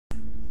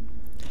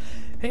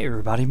Hey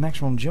everybody,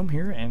 Maximum Jim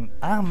here, and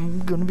I'm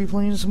gonna be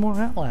playing some more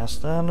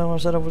Outlast. I know I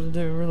said I wouldn't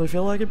really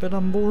feel like it, but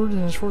I'm bored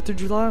and it's 4th of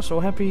July, so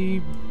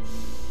happy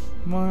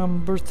my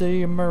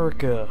birthday,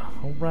 America.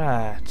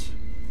 Alright.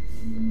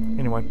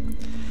 Anyway.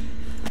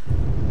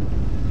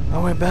 I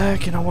went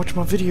back and I watched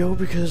my video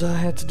because I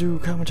had to do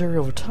commentary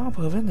over top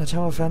of it, and that's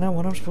how I found out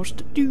what I'm supposed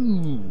to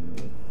do.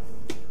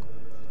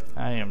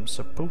 I am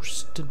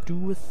supposed to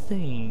do a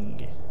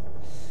thing.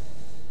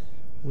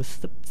 With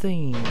the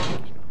thing.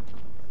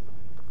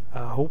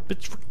 I hope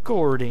it's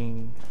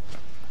recording.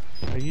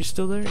 Are you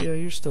still there? Yeah,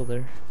 you're still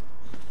there.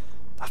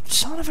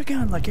 Son of a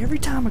gun, like every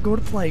time I go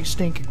to play,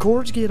 stinking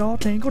cords get all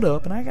tangled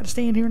up, and I gotta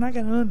stand here and I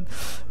gotta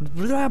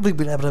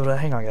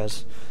hang on,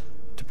 guys.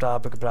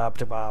 I'm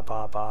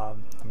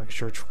making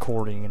sure it's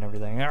recording and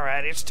everything.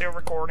 Alright, it's still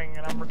recording,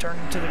 and I'm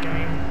returning to the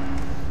game.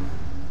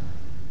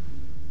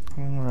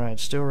 Alright,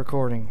 still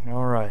recording.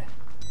 Alright.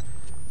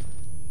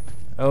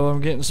 Oh,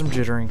 I'm getting some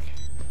jittering.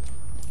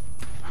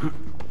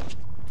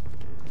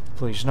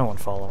 Please, no one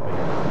follow me.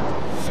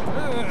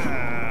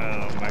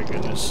 Oh my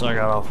goodness, I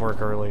got off work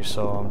early,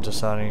 so I'm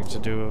deciding to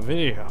do a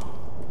video.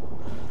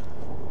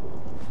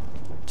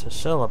 To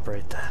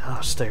celebrate that. Oh,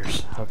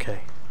 stairs.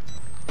 Okay.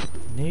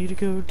 Need to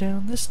go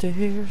down the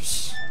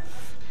stairs.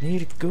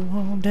 Need to go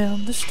on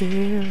down the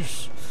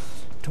stairs.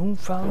 Don't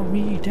follow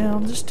me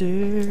down the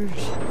stairs.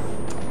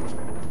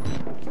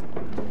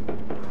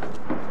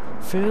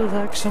 Feel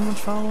like someone's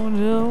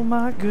following. Oh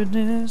my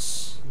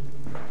goodness.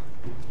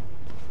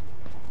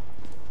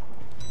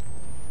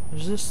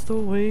 Is this the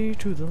way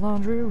to the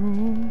laundry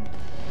room?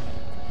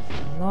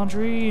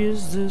 Laundry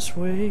is this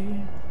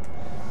way.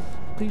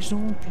 Please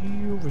don't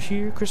be over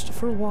here,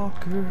 Christopher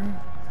Walker,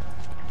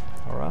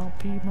 or I'll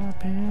pee my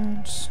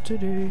pants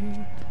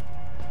today.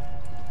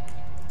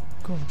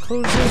 Gonna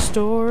close this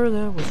door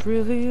that was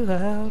really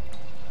loud.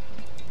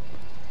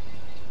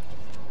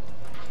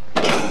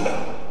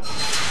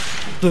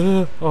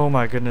 Oh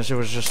my goodness, it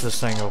was just this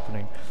thing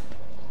opening.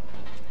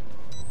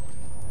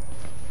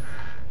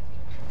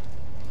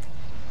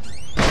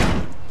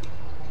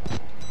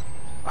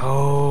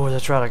 Oh,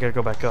 that's right, I gotta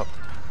go back up.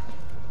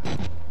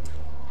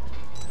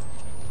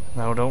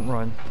 No, don't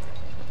run.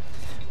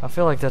 I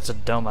feel like that's a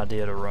dumb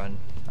idea to run.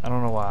 I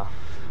don't know why.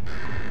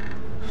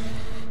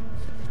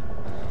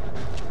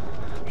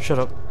 Shut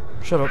up.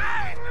 Shut up.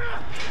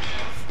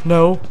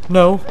 No,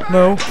 no,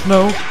 no,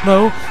 no,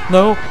 no,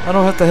 no. I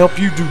don't have to help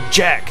you do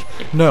jack.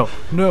 No,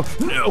 no,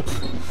 no.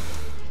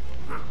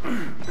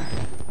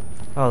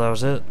 Oh, that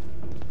was it?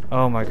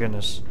 Oh my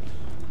goodness.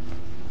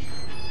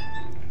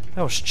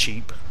 That was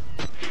cheap.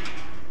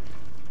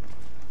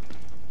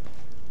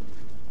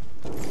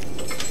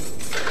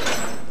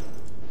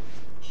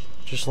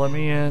 Just let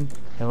me in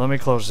and let me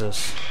close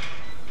this.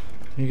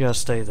 You gotta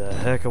stay the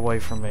heck away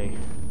from me.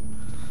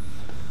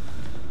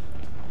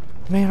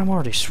 Man, I'm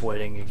already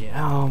sweating again.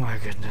 Oh my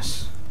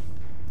goodness.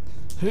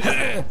 You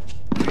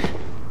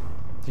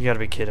gotta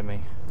be kidding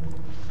me.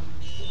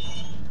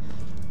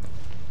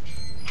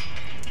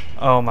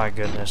 Oh my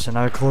goodness, and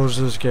I close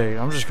this gate.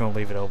 I'm just gonna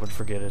leave it open,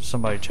 forget it.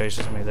 Somebody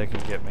chases me, they can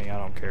get me, I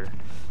don't care.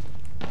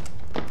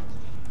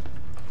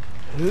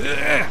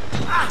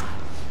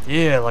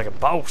 Yeah, like a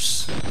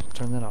boss.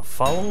 Turn that off.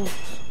 Follow?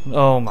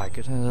 Oh my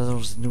goodness,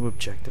 those new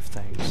objective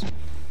things.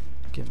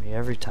 Get me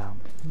every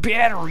time.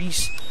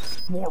 Batteries!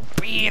 More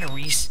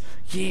batteries!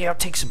 Yeah, I'll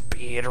take some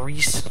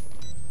batteries.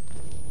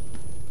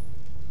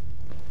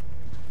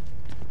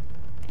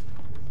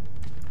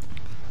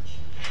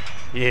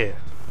 Yeah.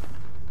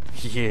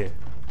 Yeah.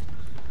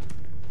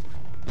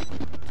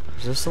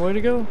 Is this the way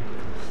to go?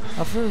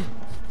 I feel.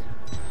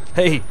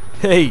 Hey!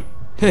 Hey!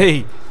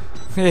 Hey!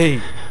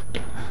 Hey!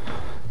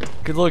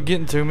 Good luck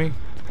getting to me.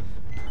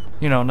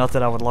 You know, not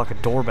that I would lock a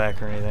door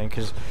back or anything,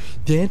 because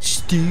that's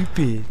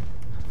stupid.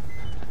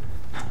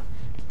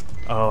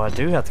 Oh, I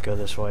do have to go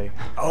this way.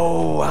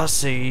 Oh, I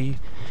see.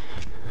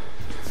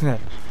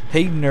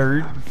 Hey,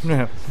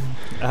 nerd.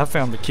 I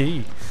found the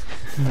key.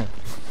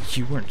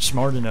 You weren't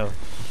smart enough.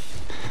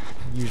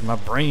 Use my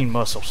brain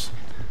muscles.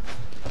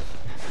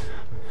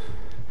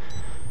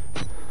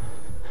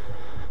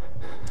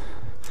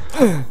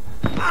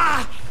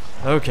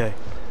 Okay.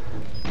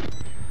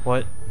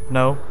 What?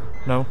 No,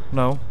 no,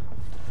 no.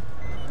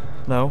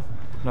 No,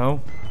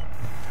 no.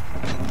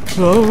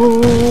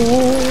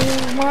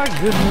 Oh my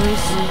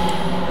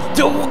goodness.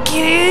 Don't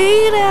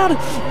get out of.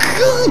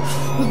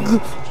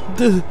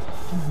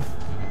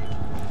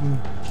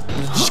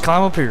 Just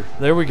climb up here.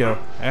 There we go.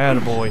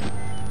 Attaboy.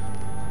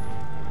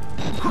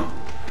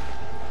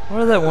 Why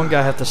did that one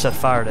guy have to set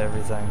fire to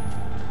everything?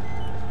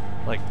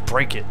 Like,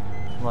 break it.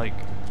 Like,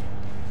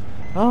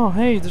 oh,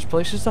 hey, there's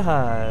places to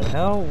hide.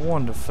 How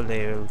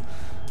wonderful.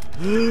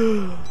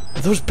 Are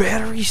those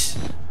batteries?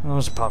 Oh,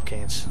 those are pop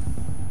cans.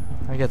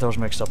 I get those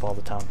mixed up all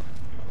the time.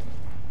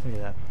 Look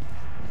at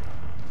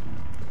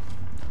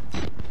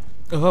that.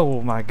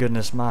 Oh my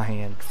goodness, my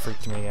hand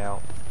freaked me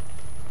out.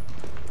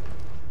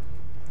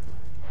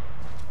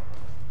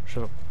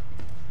 Shut up.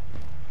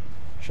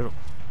 Shut up.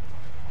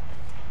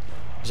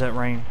 Is that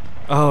rain?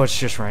 Oh, it's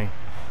just rain.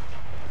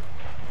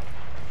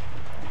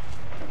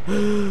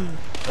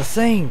 A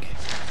thing!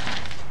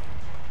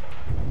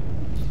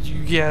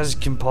 You guys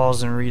can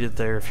pause and read it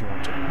there if you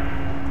want to.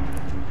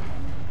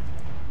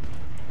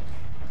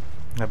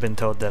 I've been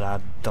told that I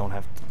don't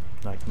have to,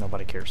 like,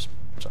 nobody cares,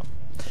 so.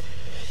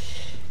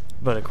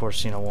 But of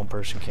course, you know, one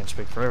person can't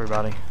speak for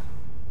everybody.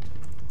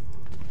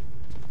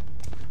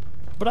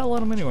 But I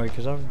let them anyway,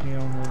 because I, you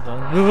know,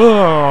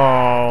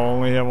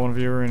 only have one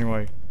viewer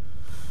anyway.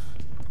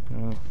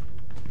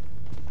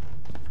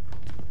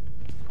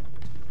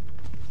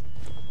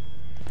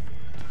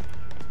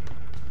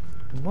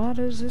 Why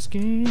does this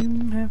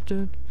game have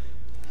to...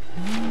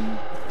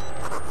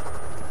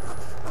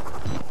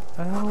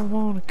 I don't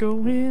want to go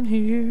in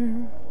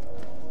here.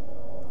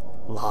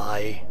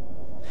 Lie.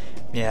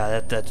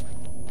 Yeah, that's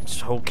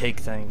this whole cake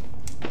thing.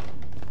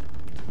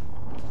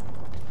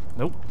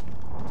 Nope.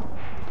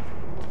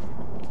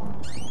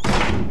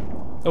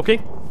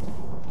 Okay.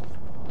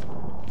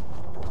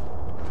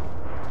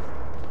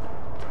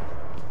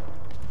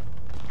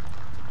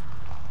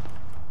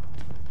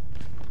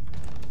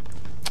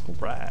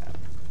 Alright.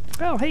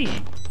 Oh, hey!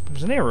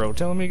 There's an arrow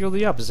telling me to go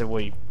the opposite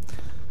way.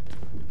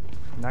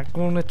 Not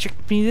gonna trick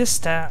me this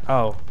time.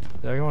 Oh,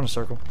 did I go in a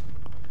circle?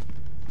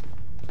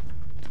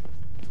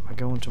 Am I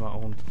going to my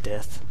own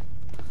death?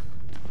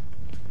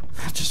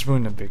 I just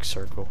went in a big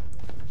circle.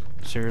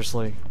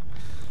 Seriously?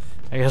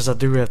 I guess I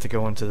do have to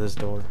go into this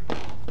door.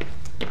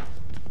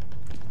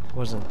 It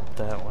wasn't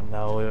that one,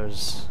 no, it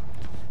was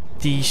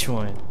this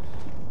one.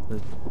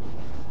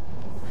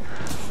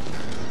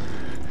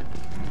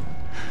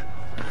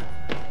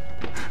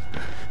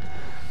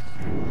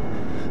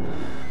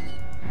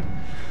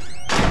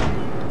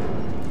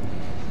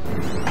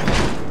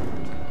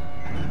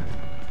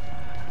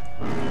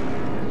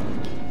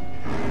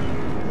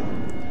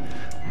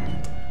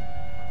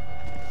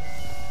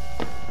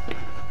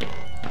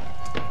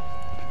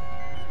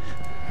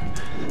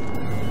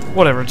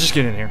 Whatever, just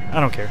get in here. I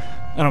don't care.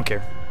 I don't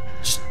care.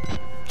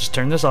 Just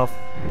turn this off.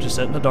 Just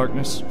sit in the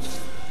darkness.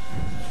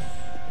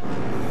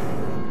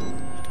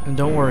 And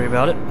don't worry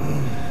about it.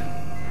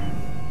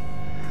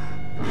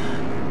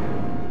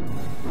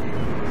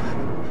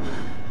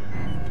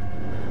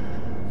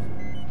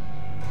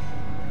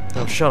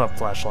 Oh, shut up,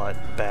 flashlight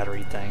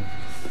battery thing.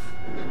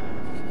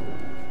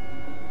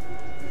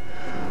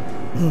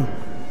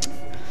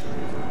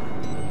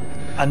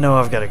 I know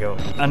I've gotta go.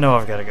 I know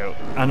I've gotta go.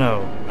 I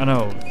know.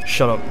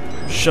 Shut up.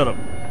 Shut up.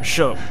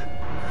 Shut up.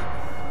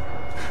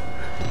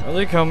 Are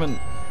they coming?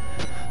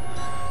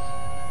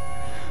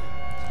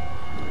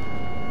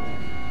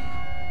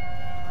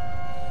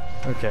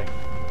 Okay.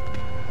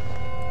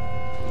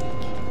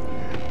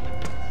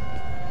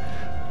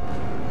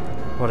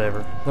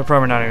 Whatever. They're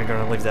probably not even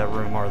gonna leave that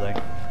room, are they?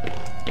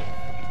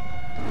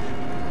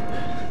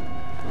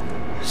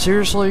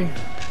 Seriously?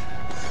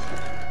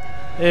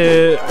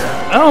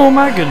 Oh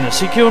my goodness,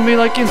 he killed me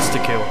like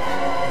insta-kill.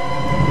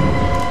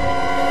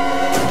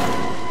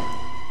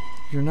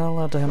 You're not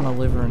allowed to have my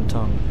liver and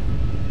tongue.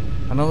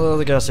 I know the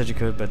other guy said you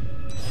could, but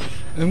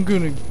I'm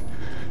gonna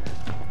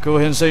go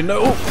ahead and say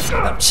no.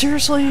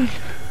 Seriously?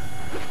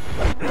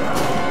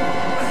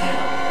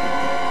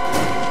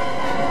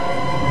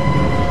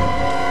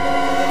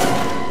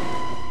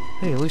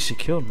 Hey, at least he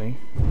killed me.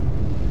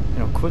 You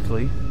know,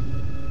 quickly.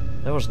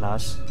 That was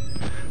nice.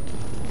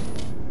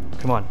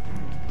 Come on.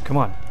 Come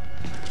on.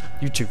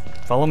 You two,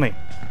 follow me.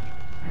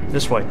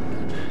 This way.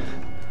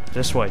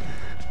 This way.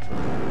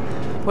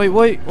 Wait,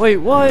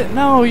 what?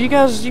 No, you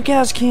guys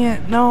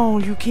can't. No,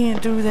 you can't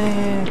do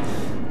that.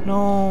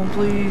 No,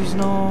 please,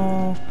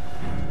 no.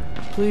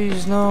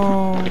 Please,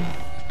 no.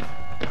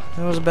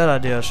 That was a bad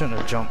idea. I shouldn't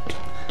have jumped.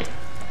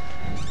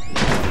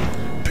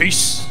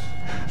 Peace.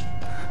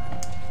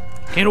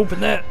 Can't open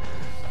that.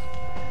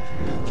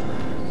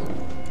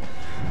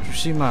 Did you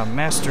see my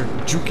master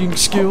juking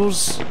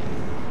skills?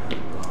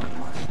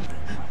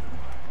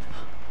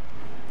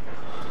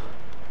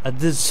 I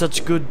did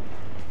such good.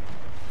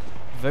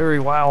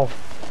 Very wow.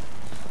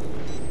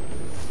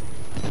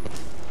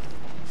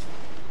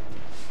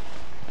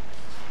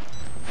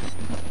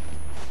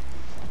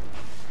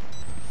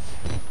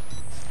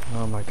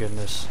 Oh my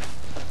goodness.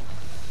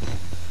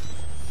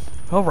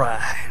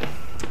 Alright.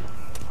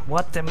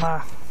 What am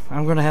I?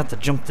 I'm gonna have to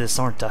jump this,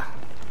 aren't I?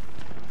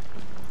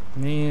 I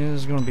mean,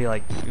 it's gonna be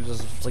like,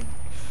 it's like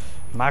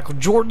Michael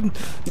Jordan.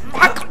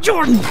 Michael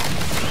Jordan!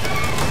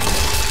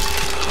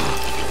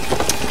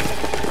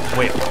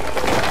 Wait.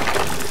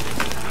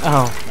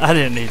 Oh, I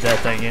didn't need that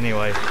thing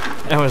anyway.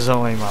 That was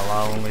only my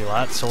only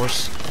light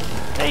source.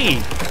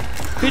 Hey,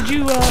 could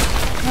you, I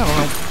don't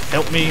know,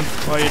 help me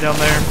while you're down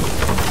there?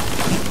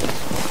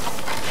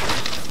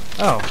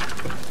 Oh.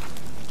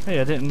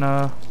 Hey, I didn't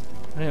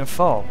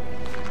fall.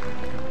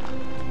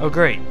 Oh,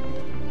 great.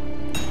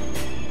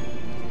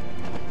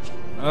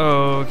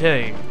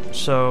 Okay,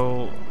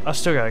 so I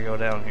still gotta go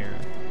down here.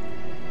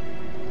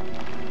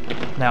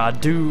 Now, I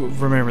do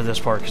remember this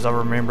part, because I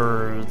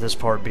remember this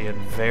part being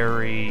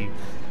very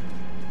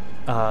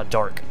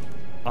dark.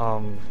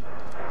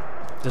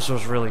 This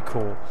was really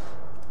cool.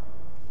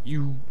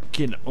 You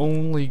can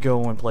only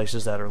go in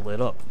places that are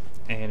lit up.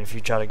 And if you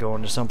try to go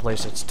into some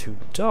place that's too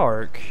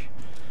dark,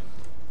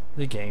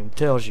 the game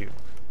tells you.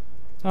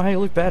 Oh, hey,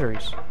 look,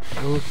 batteries.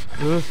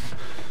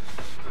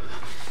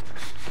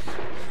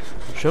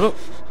 Shut up.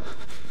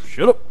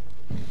 Shut up.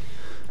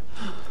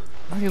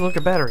 Oh, hey, look,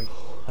 a battery.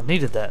 I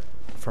needed that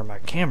for my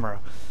camera.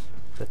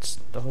 That's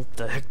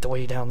the heck the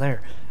way down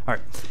there.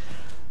 Alright.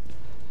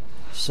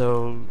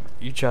 So,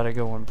 you try to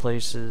go in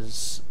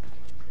places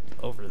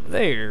over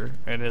there,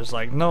 and it's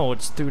like, no,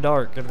 it's too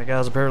dark, and the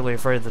guy's apparently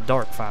afraid of the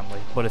dark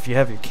finally. But if you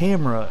have your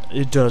camera,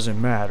 it doesn't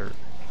matter.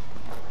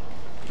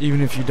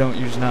 Even if you don't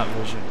use night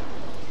vision.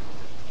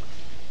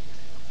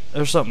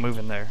 There's something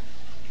moving there.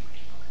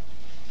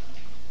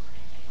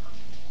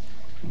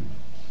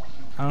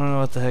 I don't know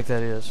what the heck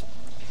that is.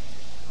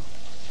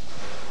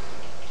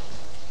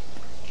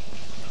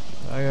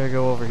 I gotta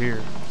go over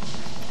here.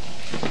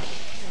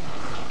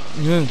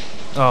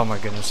 Oh my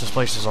goodness, this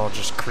place is all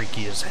just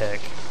creaky as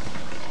heck.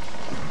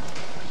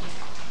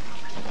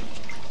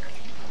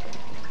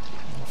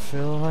 I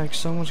feel like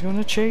someone's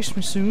gonna chase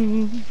me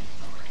soon,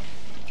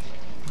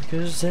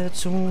 because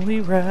that's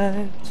only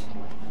right.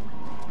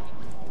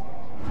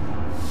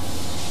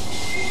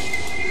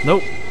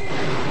 Nope.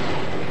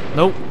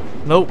 Nope.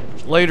 Nope.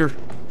 Later.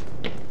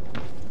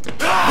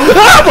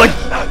 Ah, my!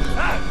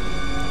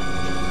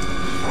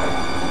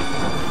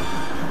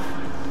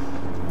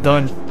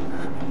 Done.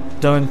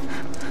 Done.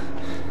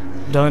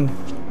 Done.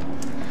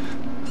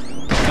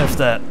 F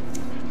that.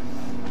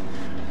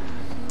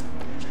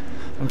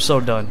 I'm so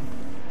done.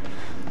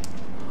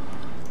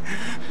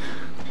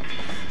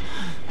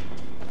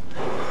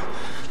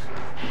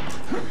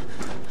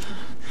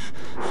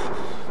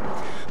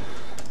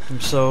 I'm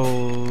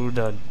so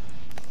done.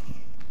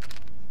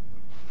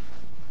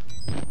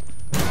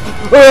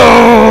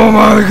 Oh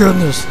my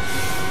goodness!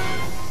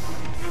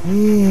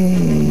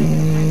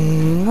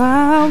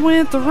 I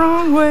went the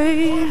wrong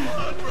way.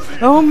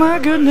 Oh my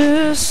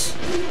goodness!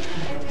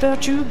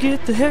 About you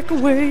get the heck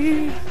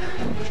away.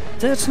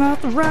 That's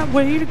not the right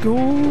way to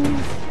go.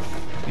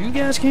 You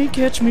guys can't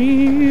catch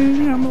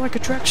me. I'm like a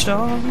track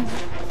star.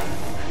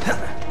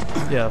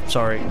 Yeah,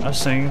 sorry. I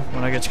sing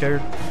when I get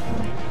scared.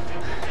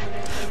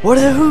 What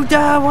did who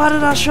died? Why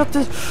did I shut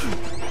this?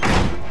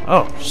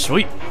 Oh,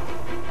 sweet.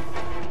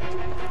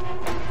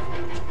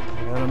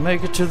 I gotta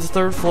make it to the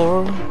 3rd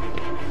floor.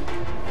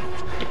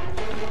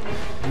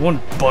 One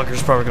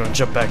bugger's probably gonna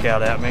jump back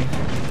out at me.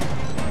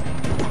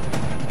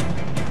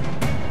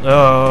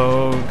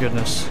 Oh,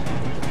 goodness.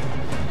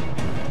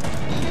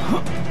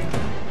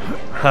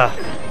 Ha.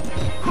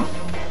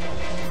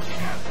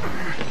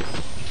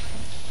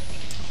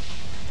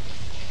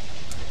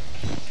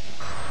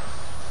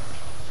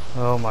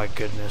 Oh my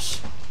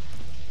goodness.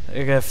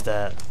 F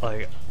that.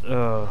 Like,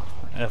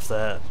 F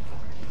that.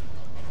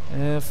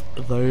 F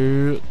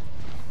that.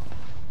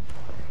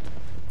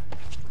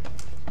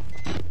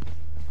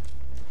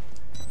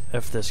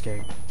 F this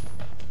game.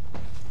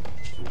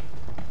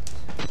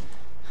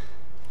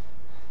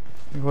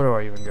 Where do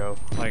I even go?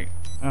 Like,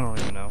 I don't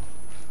even know.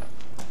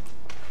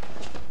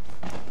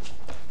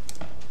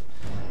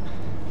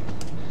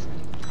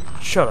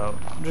 Shut up.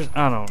 Just,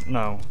 I don't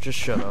know. Just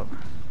shut up.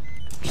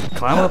 Just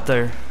climb up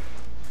there.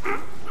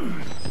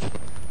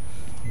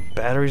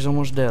 Battery's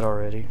almost dead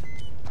already.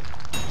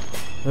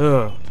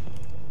 Ugh.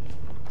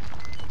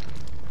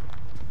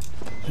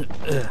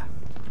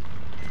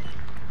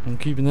 I'm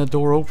keeping that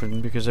door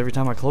open because every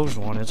time I close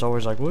one, it's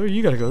always like, well,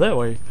 you gotta go that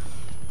way.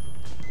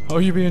 Oh,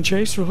 you being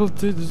chased? Well,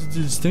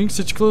 it stinks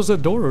that you closed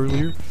that door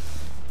earlier.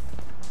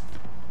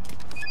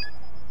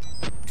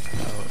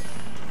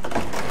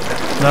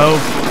 No,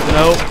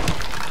 no.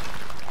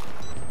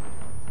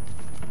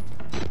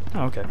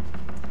 Oh, okay.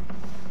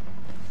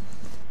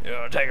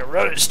 Yeah, take a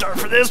running start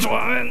for this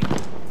one.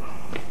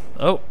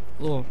 Oh,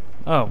 little.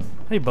 Oh,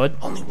 hey, bud.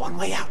 Only one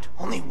way out.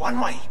 Only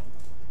one way.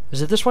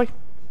 Is it this way?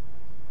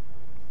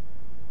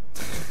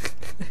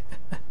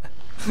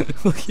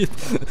 Look at.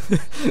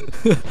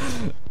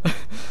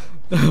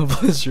 Oh,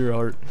 bless your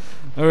heart.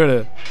 I'm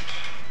gonna.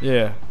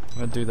 Yeah, I'm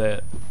gonna do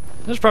that.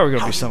 There's probably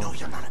gonna be some. How do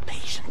you know you're not a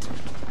patient?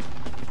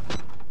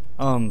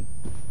 I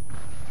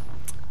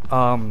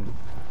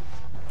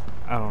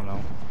don't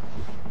know.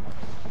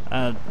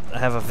 I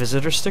have a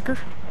visitor sticker?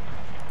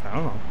 I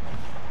don't know.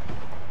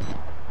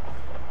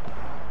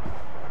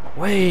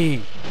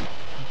 Wait!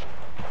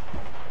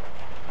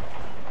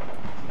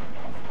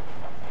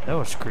 That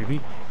was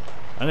creepy.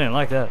 I didn't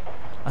like that.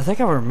 I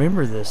think I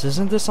remember this.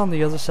 Isn't this on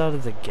the other side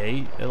of the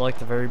gate at like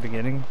the very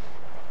beginning?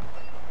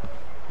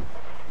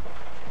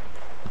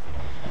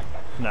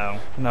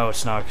 No. No,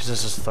 it's not, because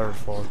this is the 3rd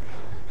floor.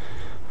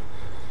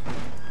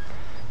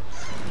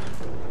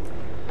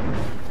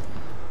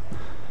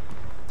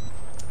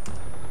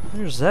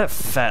 There's that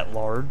fat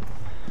lard.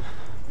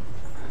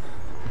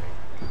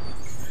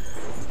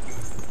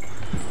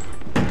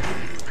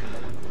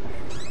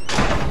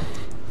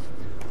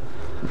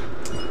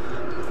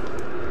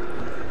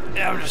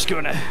 Yeah, I'm just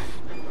gonna...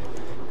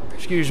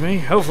 Excuse me.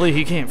 Hopefully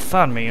he can't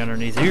find me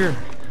underneath here.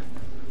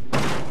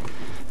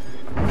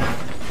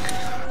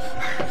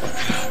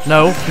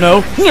 No,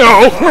 no,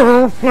 no,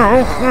 no, no,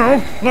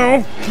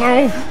 no,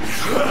 no.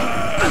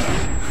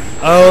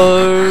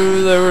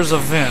 Oh, there was a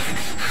vent.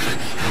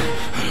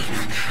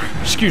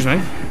 Excuse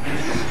me.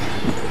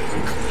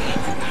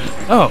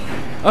 Oh,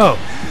 oh,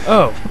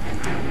 oh.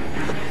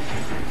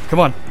 Come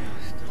on.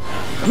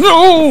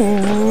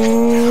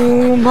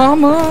 No,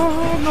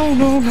 mama. No,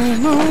 no, no,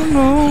 no,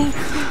 no.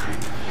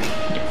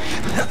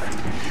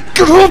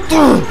 Get up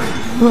there.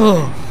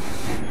 Oh.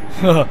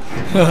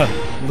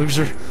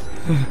 Loser.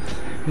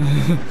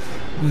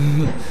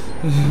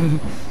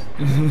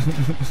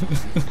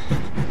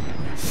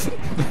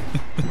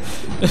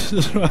 This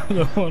is why I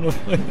don't want to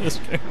play this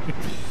game.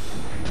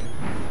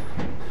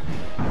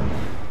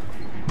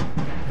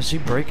 Is he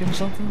breaking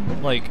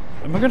something? Like,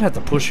 am I gonna have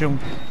to push him?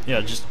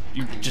 Yeah, just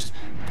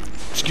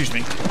excuse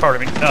me,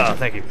 pardon me. Ah,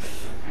 thank you.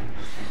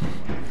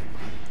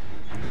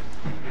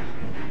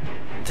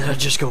 Did I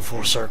just go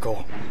full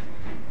circle?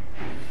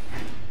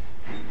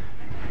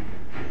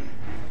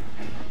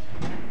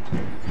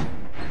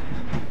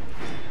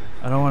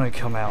 I don't want to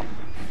come out.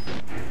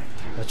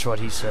 That's what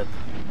he said.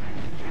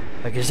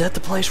 Like, is that the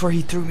place where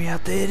he threw me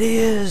out? It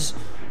is!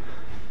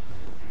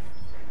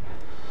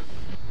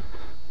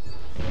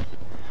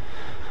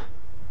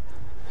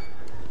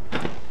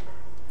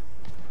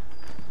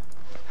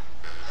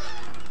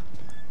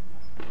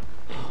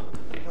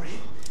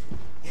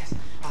 Yes,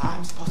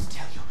 I'm supposed to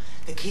tell you.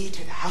 The key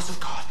to the house of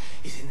God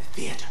is in the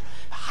theater.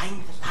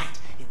 Behind the light.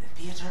 In the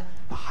theater,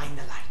 behind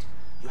the light.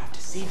 You have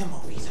to see the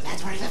movie, so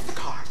that's where I left the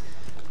card.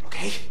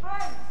 Okay?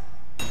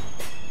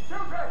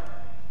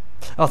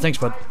 Oh, thanks,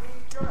 bud.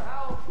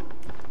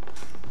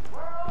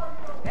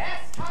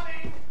 Yes,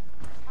 coming!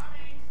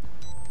 Coming!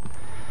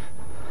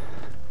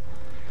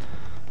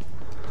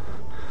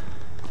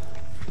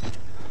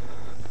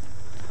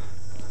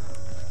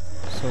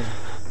 So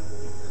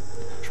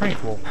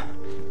tranquil.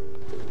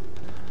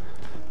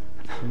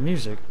 The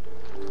music.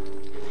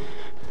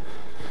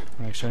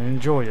 Actually, I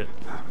enjoy it.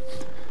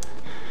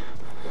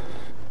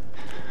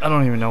 I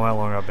don't even know how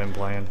long I've been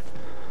playing.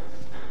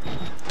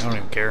 I don't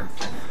even care.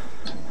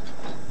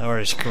 I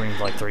already screamed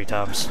like 3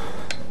 times.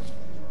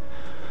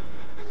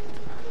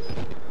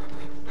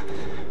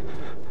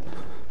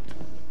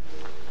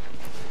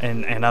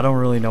 And I don't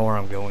really know where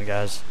I'm going,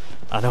 guys.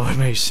 I know it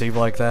may seem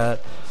like that.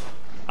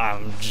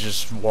 I'm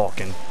just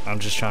walking. I'm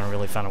just trying to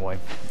really find a way.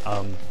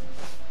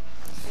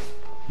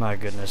 My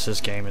goodness,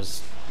 this game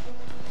is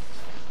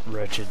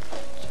wretched.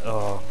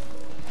 Of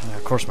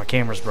course my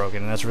camera's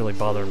broken, and that's really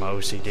bothering my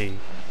OCD.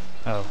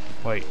 Oh,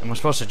 wait, am I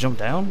supposed to jump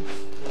down?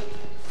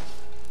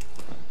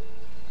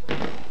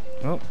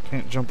 Oh,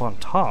 can't jump on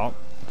top.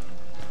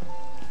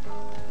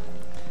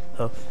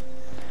 Oh.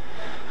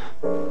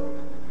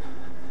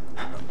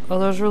 Oh,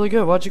 that was really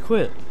good. Why'd you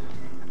quit?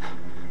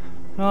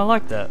 Oh, I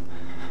like that.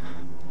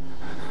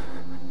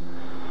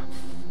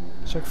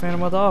 It's like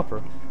Phantom of the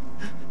Opera.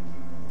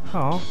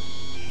 Oh.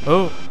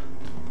 Oh.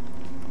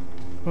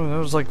 Oh, that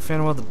was like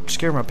Phantom of the...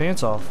 scared my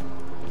pants off.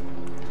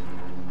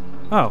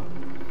 Oh.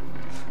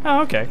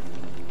 Oh, okay.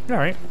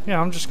 Alright.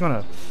 Yeah, I'm just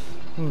gonna...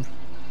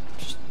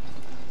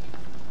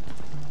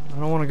 I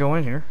don't want to go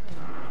in here.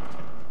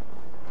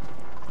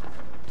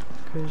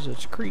 Because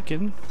it's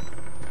creaking.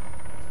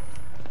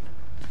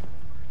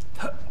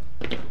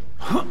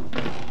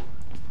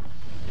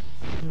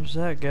 There's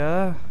that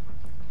guy.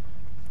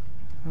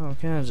 All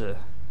kinds of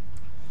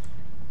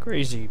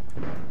crazy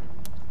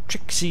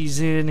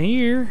trixies in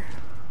here.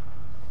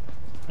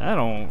 I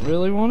don't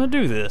really want to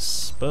do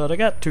this, but I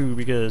got to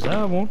because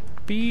I won't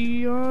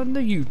be on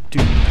the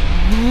YouTube.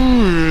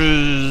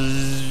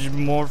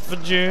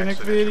 Morphogenic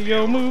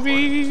video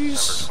movies.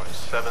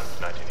 December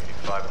 27th,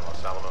 1985 in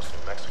Los Alamos,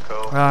 New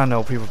Mexico. I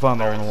know people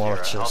probably don't want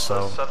to watch this,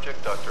 so.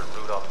 Subject Dr.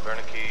 Rudolph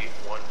Wernicke,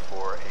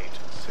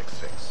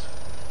 14866.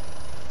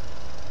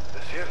 The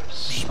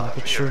films. Just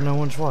making sure no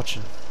one's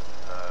watching.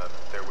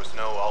 There was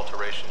no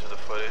alteration to the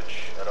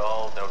footage at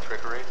all, no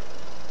trickery?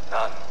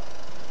 None.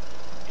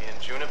 In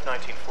June of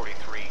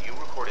 1943, you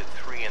recorded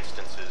 3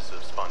 instances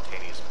of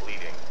spontaneous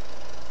bleeding.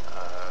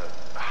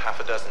 Half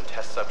a dozen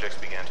test subjects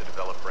began to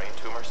develop brain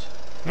tumors.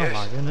 Oh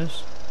my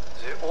goodness.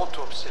 The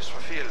autopsies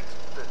revealed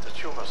that the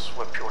tumors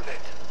were pure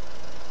lead.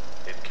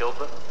 It killed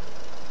them?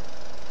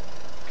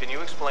 Can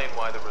you explain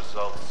why the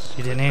results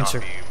He didn't could answer.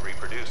 not be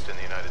reproduced in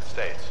the United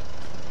States?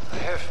 I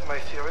have my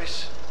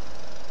theories.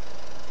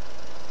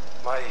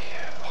 My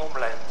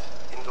homeland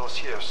in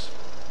those years.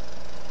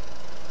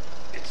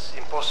 It's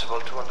impossible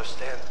to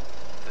understand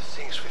the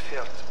things we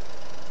felt,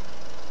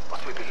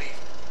 what we believed.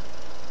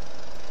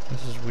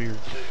 This is weird.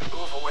 The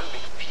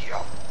overwhelming fear,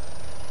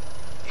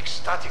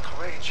 ecstatic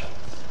rage,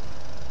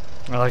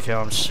 and I like how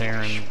I'm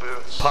sharing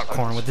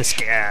popcorn with this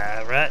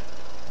guy, right?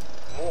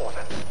 more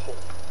than hope.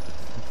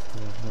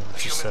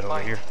 Just sit Human over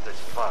mind here. in this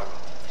environment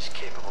is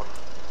capable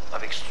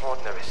of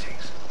extraordinary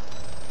things.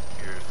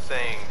 You're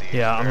saying the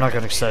Yeah, I'm not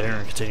gonna experiment sit here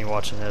and continue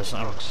watching this.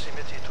 I'm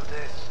Proximity to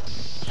death,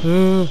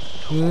 to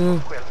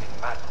overwhelming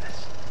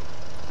madness.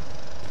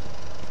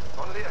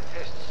 Only a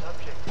test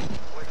subject who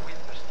had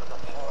witnessed the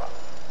horror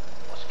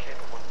was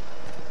capable.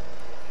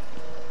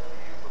 Do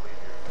you believe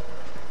your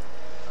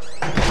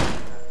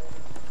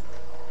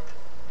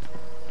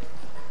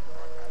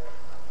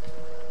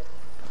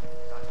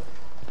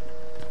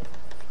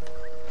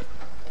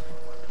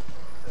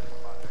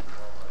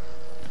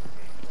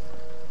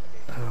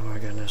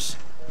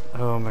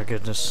my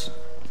goodness.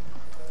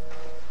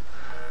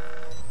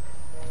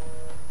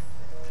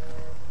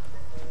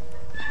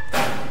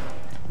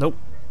 Nope.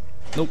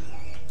 Nope.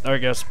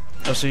 Alright guys,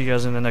 I'll see you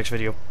guys in the next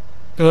video.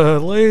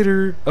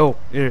 Later. Oh,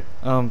 yeah,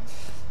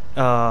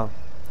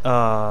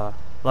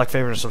 like,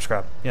 favorite, and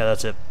subscribe. Yeah,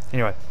 that's it.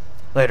 Anyway,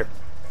 later.